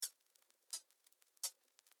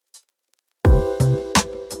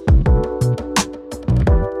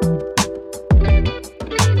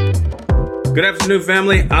Good afternoon,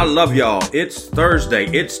 family. I love y'all. It's Thursday.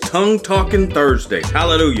 It's Tongue Talking Thursday.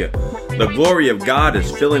 Hallelujah. The glory of God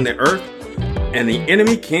is filling the earth, and the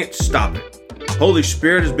enemy can't stop it. Holy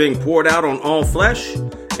Spirit is being poured out on all flesh,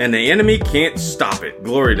 and the enemy can't stop it.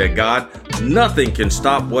 Glory to God. Nothing can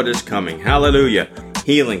stop what is coming. Hallelujah.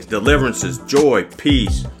 Healings, deliverances, joy,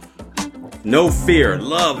 peace, no fear,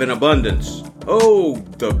 love, and abundance. Oh,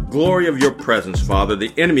 the glory of your presence, Father.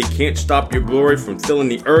 The enemy can't stop your glory from filling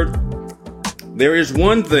the earth. There is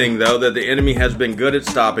one thing, though, that the enemy has been good at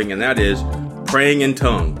stopping, and that is praying in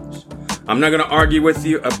tongues. I'm not going to argue with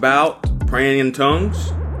you about praying in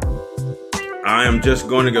tongues. I am just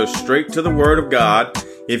going to go straight to the Word of God.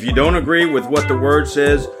 If you don't agree with what the Word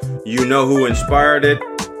says, you know who inspired it,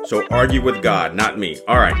 so argue with God, not me.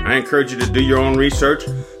 All right, I encourage you to do your own research,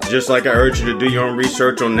 just like I urge you to do your own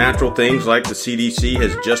research on natural things, like the CDC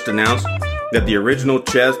has just announced that the original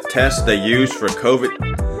tests they used for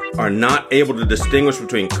COVID are not able to distinguish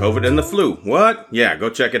between COVID and the flu. What? Yeah, go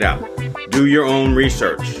check it out. Do your own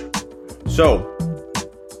research. So,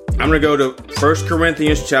 I'm going to go to 1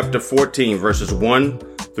 Corinthians chapter 14, verses 1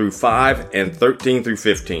 through 5 and 13 through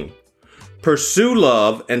 15. Pursue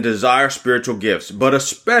love and desire spiritual gifts, but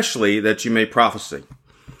especially that you may prophesy.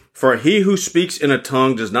 For he who speaks in a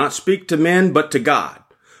tongue does not speak to men, but to God.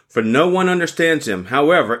 For no one understands him.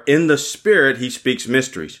 However, in the Spirit he speaks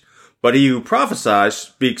mysteries. But he who prophesies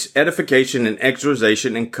speaks edification and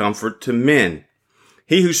exhortation and comfort to men.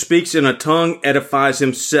 He who speaks in a tongue edifies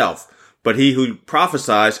himself, but he who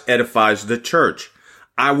prophesies edifies the church.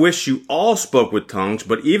 I wish you all spoke with tongues,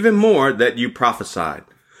 but even more that you prophesied.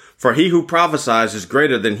 For he who prophesies is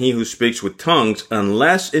greater than he who speaks with tongues,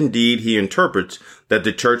 unless indeed he interprets, that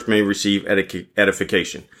the church may receive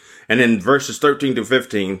edification. And in verses 13 to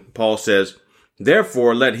 15, Paul says,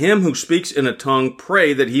 Therefore, let him who speaks in a tongue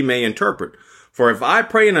pray that he may interpret. For if I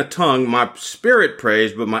pray in a tongue, my spirit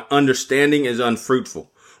prays, but my understanding is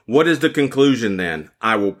unfruitful. What is the conclusion then?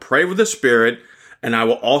 I will pray with the spirit, and I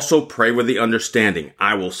will also pray with the understanding.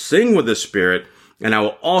 I will sing with the spirit, and I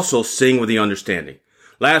will also sing with the understanding.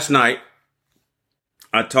 Last night,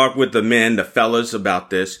 I talked with the men, the fellas, about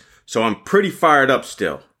this, so I'm pretty fired up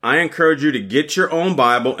still. I encourage you to get your own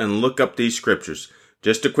Bible and look up these scriptures.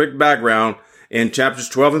 Just a quick background. In chapters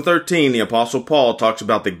 12 and 13, the Apostle Paul talks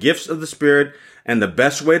about the gifts of the Spirit, and the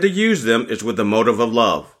best way to use them is with the motive of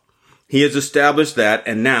love. He has established that,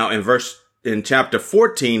 and now in chapter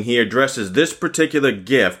 14, he addresses this particular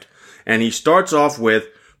gift, and he starts off with,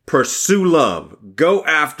 pursue love. Go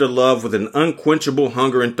after love with an unquenchable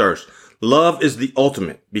hunger and thirst. Love is the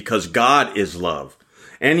ultimate, because God is love.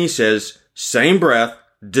 And he says, same breath,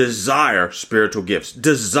 desire spiritual gifts.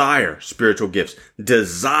 Desire spiritual gifts.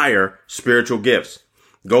 Desire spiritual gifts.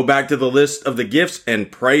 Go back to the list of the gifts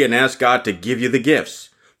and pray and ask God to give you the gifts.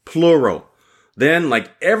 Plural. Then,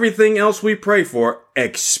 like everything else we pray for,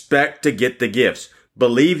 expect to get the gifts.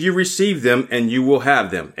 Believe you receive them and you will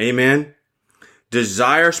have them. Amen.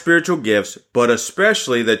 Desire spiritual gifts, but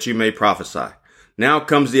especially that you may prophesy. Now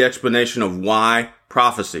comes the explanation of why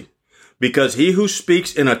prophecy. Because he who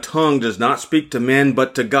speaks in a tongue does not speak to men,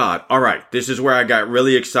 but to God. All right, this is where I got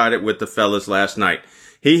really excited with the fellas last night.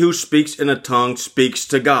 He who speaks in a tongue speaks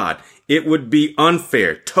to God. It would be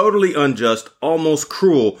unfair, totally unjust, almost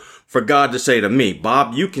cruel for God to say to me,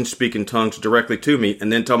 Bob, you can speak in tongues directly to me,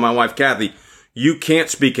 and then tell my wife, Kathy, you can't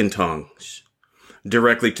speak in tongues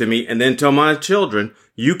directly to me, and then tell my children,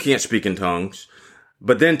 you can't speak in tongues,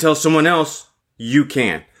 but then tell someone else, you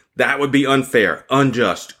can. That would be unfair,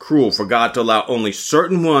 unjust, cruel for God to allow only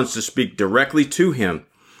certain ones to speak directly to him.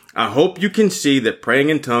 I hope you can see that praying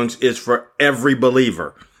in tongues is for every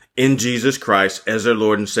believer in Jesus Christ as their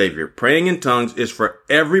Lord and Savior. Praying in tongues is for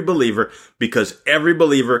every believer because every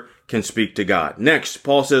believer can speak to God. Next,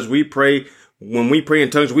 Paul says when we pray in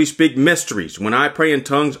tongues, we speak mysteries. When I pray in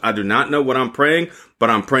tongues, I do not know what I'm praying, but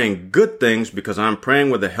I'm praying good things because I'm praying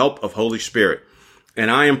with the help of Holy Spirit. And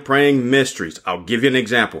I am praying mysteries. I'll give you an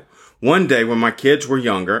example. One day when my kids were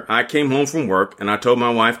younger, I came home from work and I told my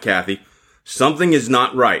wife, Kathy, something is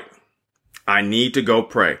not right. I need to go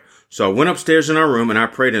pray. So I went upstairs in our room and I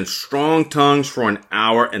prayed in strong tongues for an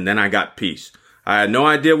hour and then I got peace. I had no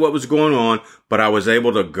idea what was going on, but I was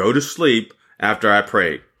able to go to sleep after I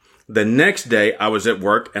prayed. The next day I was at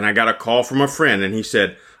work and I got a call from a friend and he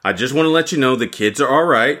said, I just want to let you know the kids are all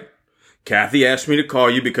right. Kathy asked me to call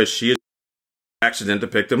you because she is accident to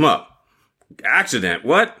pick them up. Accident?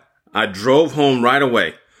 What? I drove home right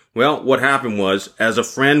away. Well, what happened was, as a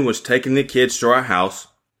friend was taking the kids to our house,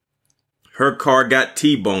 her car got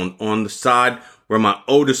T-boned on the side where my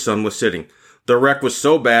oldest son was sitting. The wreck was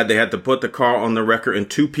so bad they had to put the car on the wrecker in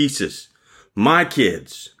two pieces. My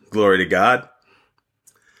kids Glory to God.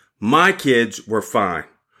 My kids were fine.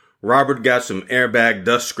 Robert got some airbag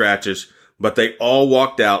dust scratches, but they all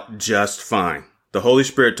walked out just fine. The Holy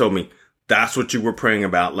Spirit told me, that's what you were praying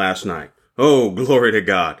about last night. Oh, glory to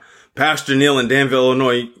God. Pastor Neil in Danville,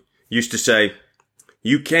 Illinois used to say,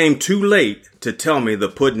 you came too late to tell me the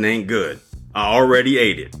pudding ain't good. I already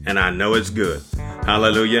ate it, and I know it's good.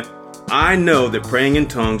 Hallelujah. I know that praying in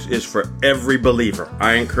tongues is for every believer.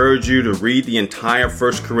 I encourage you to read the entire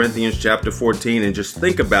 1 Corinthians chapter 14 and just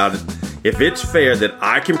think about it. If it's fair that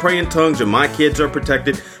I can pray in tongues and my kids are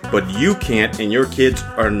protected, but you can't and your kids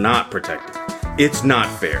are not protected, it's not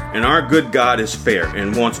fair. And our good God is fair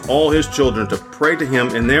and wants all his children to pray to him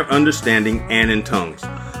in their understanding and in tongues.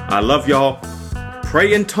 I love y'all.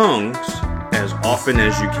 Pray in tongues as often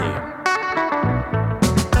as you can.